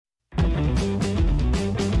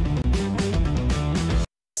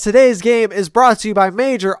Today's game is brought to you by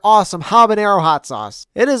Major Awesome Habanero Hot Sauce.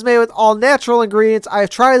 It is made with all natural ingredients. I have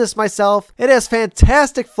tried this myself. It has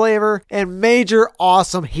fantastic flavor and major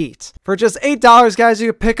awesome heat. For just $8, guys,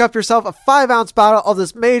 you can pick up yourself a 5-ounce bottle of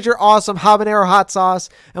this Major Awesome Habanero Hot Sauce.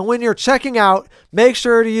 And when you're checking out, make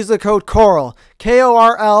sure to use the code KORL,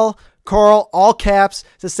 K-O-R-L, KORL, all caps,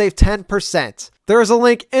 to save 10%. There is a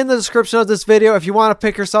link in the description of this video if you want to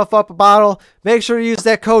pick yourself up a bottle. Make sure to use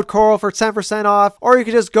that code KORL for 10% off, or you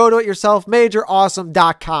can just go to it yourself,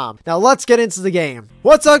 majorawesome.com. Now let's get into the game.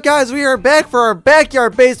 What's up, guys? We are back for our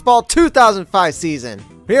Backyard Baseball 2005 season.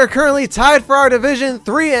 We are currently tied for our division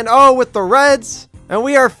 3-0 with the Reds, and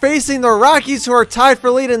we are facing the Rockies, who are tied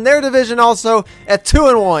for lead in their division also at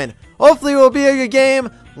 2-1. Hopefully it will be a good game.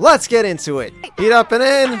 Let's get into it. Heat up and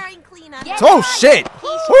in. Oh shit!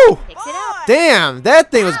 Woo! Damn,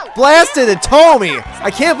 that thing was blasted and Tommy.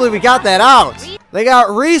 I can't believe we got that out. They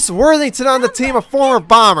got Reese Worthington on the team, a former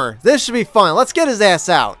Bomber. This should be fun. Let's get his ass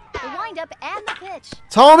out.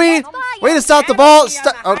 Tommy, way to stop the ball.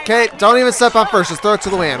 Okay, don't even step on first. Just throw it to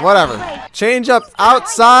the wind. Whatever. Change up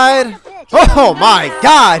outside. Oh my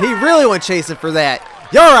God, he really went chasing for that.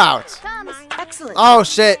 You're out. Oh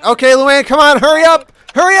shit. Okay, Luann, come on, hurry up.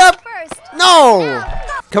 Hurry up. No.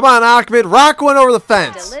 Come on, Ahmed, rock one over the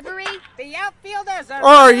fence.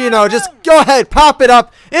 Or, you know, just go ahead, pop it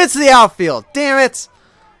up into the outfield. Damn it.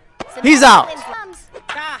 He's out.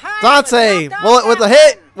 Dante, will it with a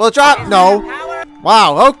hit? Will it drop? No.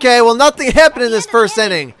 Wow, okay, well, nothing happened in this first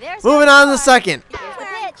inning. Moving on to the second.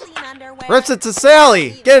 Rips it to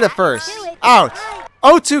Sally. Get it at first. Out.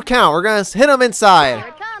 0-2 count. We're going to hit him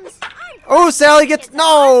inside. Oh, Sally gets...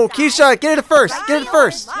 No, Keisha, get it at first. Get it at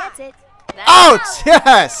first. Out!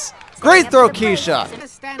 Yes! Great throw, Keisha.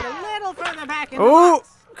 Ooh,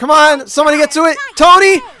 come on. Somebody get to it.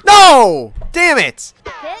 Tony! No! Damn it.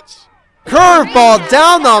 Curveball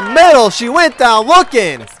down the middle. She went down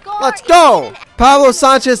looking. Let's go. Pablo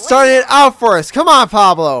Sanchez starting it out for us. Come on,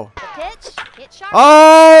 Pablo.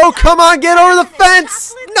 Oh, come on. Get over the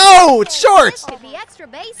fence. No, it's short.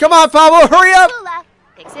 Come on, Pablo. Hurry up.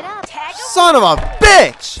 Son of a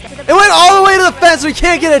bitch! It went all the way to the fence. We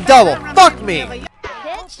can't get a double. Fuck me.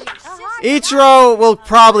 Ichiro will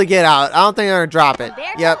probably get out. I don't think they're going to drop it.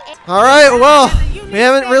 Yep. All right, well, we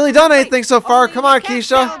haven't really done anything so far. Come on,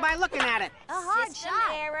 Keisha.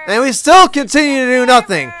 And we still continue to do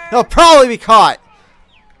nothing. He'll probably be caught.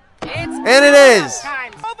 And it is.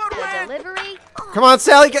 Come on,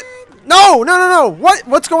 Sally. Get... No, no, no, no.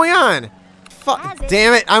 What's going on? Fuck.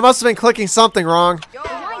 Damn it. I must have been clicking something wrong.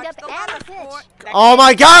 Oh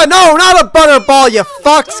my God, no, not a butterball, you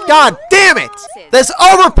fucks. God damn it. This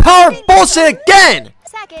overpowered bullshit again.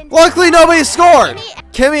 Luckily, nobody scored.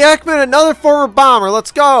 Kimmy Ekman, another former Bomber.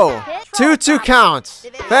 Let's go. 2-2 counts.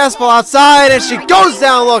 Fastball outside, and she goes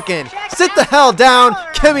down looking. Sit the hell down,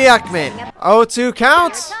 Kimmy Ekman. 0-2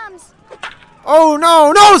 counts. Oh,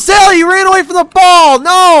 no, no, Sally, you ran away from the ball.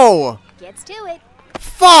 No. Gets to it.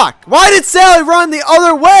 Fuck! Why did Sally run the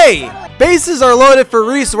other way? Bases are loaded for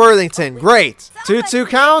Reese Worthington. Great. 2-2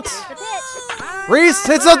 counts. Reese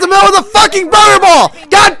hits up the middle of the fucking butterball.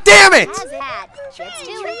 God damn it!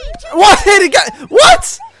 What?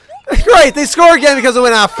 What? Great. They score again because it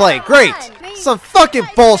went off play. Great. Some fucking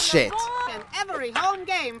bullshit.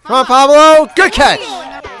 Come on, Pablo. Good catch.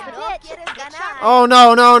 Oh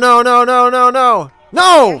no, no, no, no, no, no, no.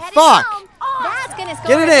 No! Fuck!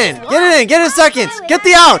 Get it in! Get it in! Get it in seconds! Get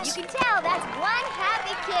the out!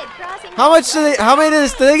 How much do they? How many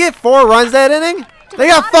did they get? 4 runs that inning? They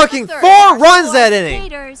got fucking 4 runs that inning.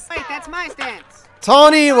 Wait, that's my stance.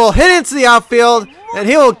 Tony will hit into the outfield and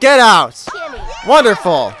he will get out.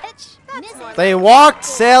 Wonderful. They walked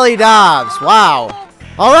Sally Dobbs. Wow.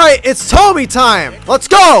 All right, it's Tommy time. Let's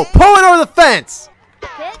go. Pull it over the fence.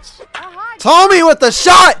 Tommy with the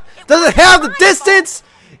shot. Does it have the distance?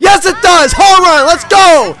 Yes, it does. Home run. Let's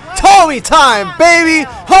go. Tommy time, baby.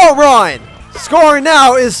 Home run. Scoring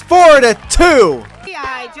now is 4-2.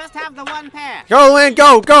 I just have the one pass. Go, Luann.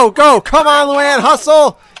 Go, go, go. Come on, Luann.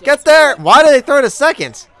 Hustle. Get there. Why did they throw it to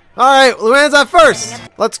second? All right, Luann's at first.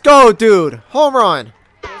 Let's go, dude. Home run.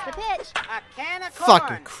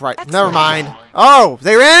 Fucking Christ. Never mind. Oh,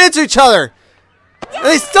 they ran into each other. And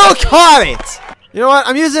they still caught it. You know what?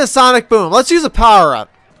 I'm using a Sonic Boom. Let's use a power-up.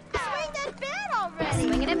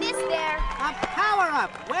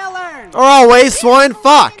 Well earned. Or I'll waste one.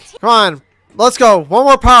 Fuck. Come on. Let's go. One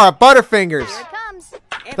more power up. Butterfingers.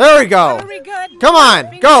 There we go. Come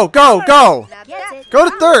on. Go, go, go. Go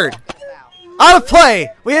to third. Out of play.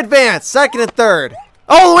 We advance. Second and third.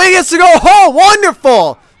 Oh, Luann gets to go home.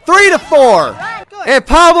 Wonderful. 3-4. And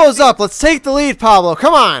Pablo's up. Let's take the lead, Pablo.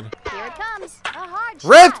 Come on.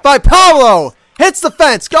 Ripped by Pablo. Hits the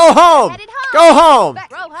fence. Go home. Go home.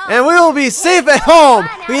 And we will be safe at home.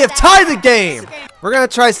 We have tied the game. We're going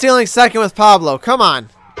to try stealing second with Pablo. Come on.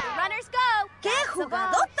 Runners go.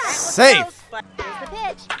 Safe. Here's the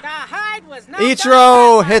pitch. The hide was no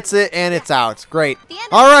Ichiro hits it and it's out. Great.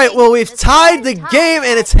 Alright, well we've tied the game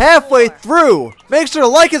and it's halfway through. Make sure to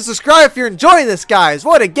like and subscribe if you're enjoying this, guys.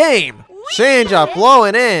 What a game. Change up, low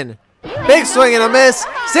and in. Big swing and a miss.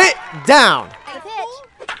 Sit down. The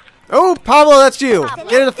pitch. Oh, Pablo, that's you.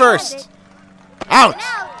 Get it to first. Out.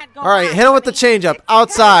 Alright, hit him with the changeup.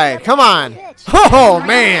 Outside. Come on. Oh,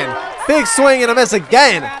 man. Big swing and a miss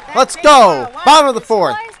again. Let's go. Bottom of the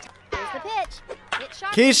fourth. Here's the pitch. Hit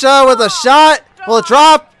sharp. Keisha with a shot. Will it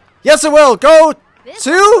drop? Yes, it will. Go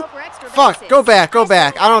two. Fuck. Go back. Go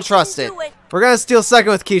back. I don't trust it. We're going to steal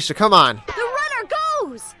second with Keisha. Come on. The runner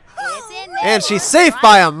goes. It's in there. And she's safe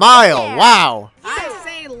by a mile. Wow. I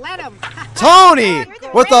say let him. Tony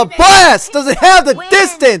with a blast. Does it have the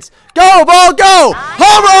distance? Go, ball, go.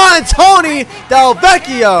 Home run, Tony Del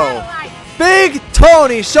Vecchio. Big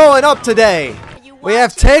Tony showing up today. We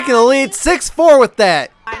have taken the lead 6-4 with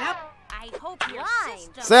that. Line up. I hope you're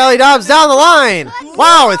Sally Dobbs down the line.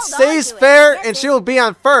 Wow, it stays fair, and she will be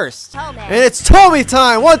on first. And it's Tommy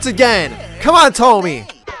time once again. Come on, Tommy.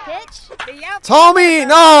 pitch. The out. Tommy,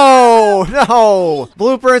 no.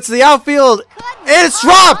 Blooper into the outfield, and it's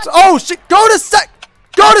dropped. Oh shit! Go to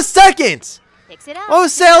second. Picks it up. What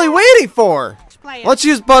was Sally waiting for? Play it. Let's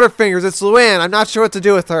use Butterfingers. It's Luann. I'm not sure what to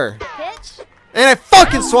do with her. Pitch. And I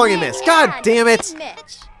fucking swung and missed. God damn it.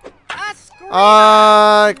 Mitch.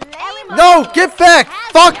 A scream. No, get back.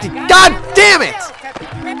 Fuck you. God damn it.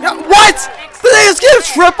 What? Did they just get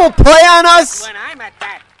a triple play on us? When I'm at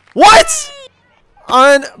that. What?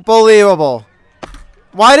 Unbelievable.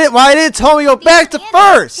 Why didn't Tommy go back to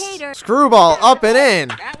first? Screwball up and in.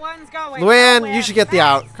 That one's going. Luann, nowhere. you should get the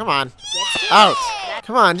out. Come on. Out.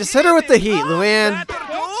 Come on, just hit her with the heat, Luann.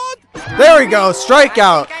 There we go.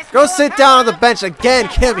 Strikeout. Go sit down on the bench again,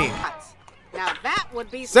 Kimmy. Now that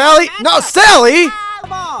would be Sally. No, Sally.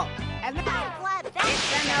 ball. And the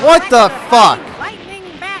What the fuck? lightning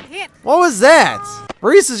bat hit. What was that?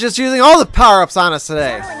 Reese is just using all the power-ups on us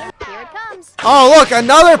today. Here it comes. Oh, look,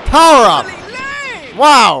 another power-up.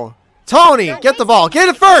 Wow. Tony, get the ball. Get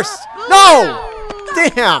it first. No.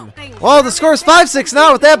 Damn. Well, the score's 5-6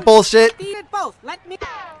 now with that bullshit. Defeated both. Let me.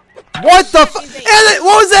 What the fu- And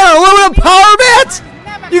what was that? Aluminum power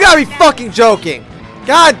bat? You gotta be fucking joking.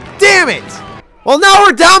 God damn it. Well, now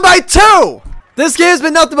we're down by 2. This game's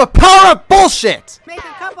been nothing but power-up bullshit. Make a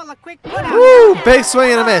couple of quick put-outs. Woo, big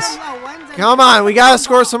swing and a miss. Come on, we gotta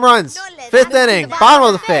score some runs. 5th inning, bottom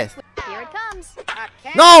of the 5th. Here it comes.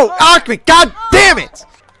 No, Akmi, god damn it.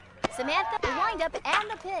 Samantha, the windup and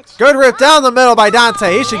the pitch. Good rip down the middle by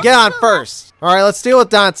Dante. He should get on first. All right, let's deal with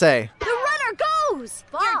Dante. The runner goes.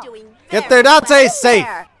 You're doing Get there, Dante, safe.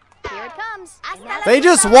 Here it comes. They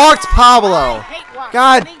just walked Pablo.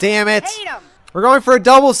 God damn it. We're going for a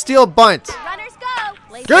double steal bunt. Runners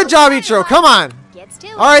go. Good job, Ichiro. Come on. Gets to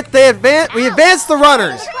All right, we advanced the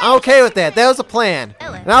runners. I'm okay with that. That was a plan.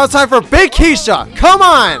 Now it's time for Big Keisha. Come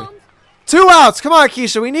on. 2 outs. Come on,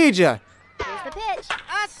 Keisha. We need you. Here's the pitch.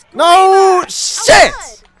 No shit.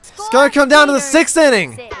 It's going to come down to the 6th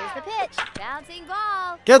inning. Here's the pitch. Bouncing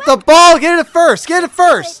ball. Get the ball. Get it first. Get it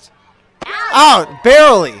first. Out.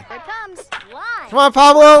 Barely. Here it comes. Line. Come on,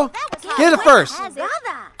 Pablo. Get it first. Has it.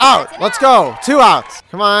 Out. Let's go. 2 outs.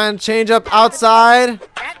 Come on. Change up outside.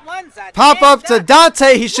 That one's a Pop up to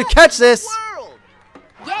Dante. He should catch this.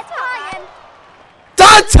 Get flying.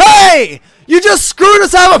 Dante! You just screwed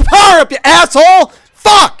us out of a power-up, you asshole!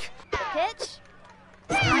 Fuck! The pitch.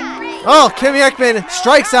 Oh, Kimmy Ekman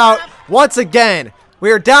strikes out once again.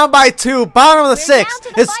 We are down by 2, bottom of the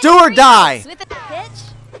 6th. It's do or die. With the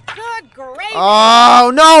pitch. Good gravy.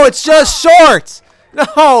 Oh, no, it's just short.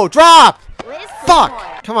 No, drop. Liz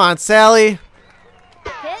Fuck. Come on, Sally. The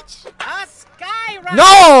pitch. A sky runner.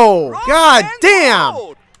 No! God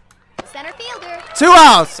damn! Center fielder. 2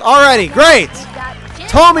 outs already. Great. Got Jim.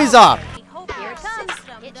 Tommy's up. Here it comes.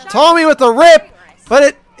 Hit shot. Tommy with the rip,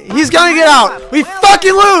 but he's gonna get out. We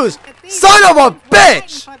fucking lose! Son of a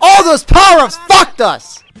bitch! All those power-ups fucked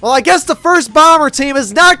us! Well, I guess the first Bomber team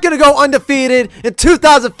is not gonna go undefeated in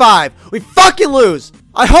 2005. We fucking lose.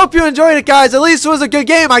 I hope you enjoyed it, guys. At least it was a good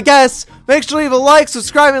game, I guess. Make sure to leave a like,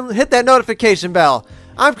 subscribe, and hit that notification bell.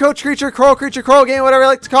 I'm Coach Creature, KORLGaming, whatever you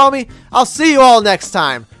like to call me. I'll see you all next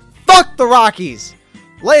time. Fuck the Rockies.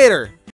 Later.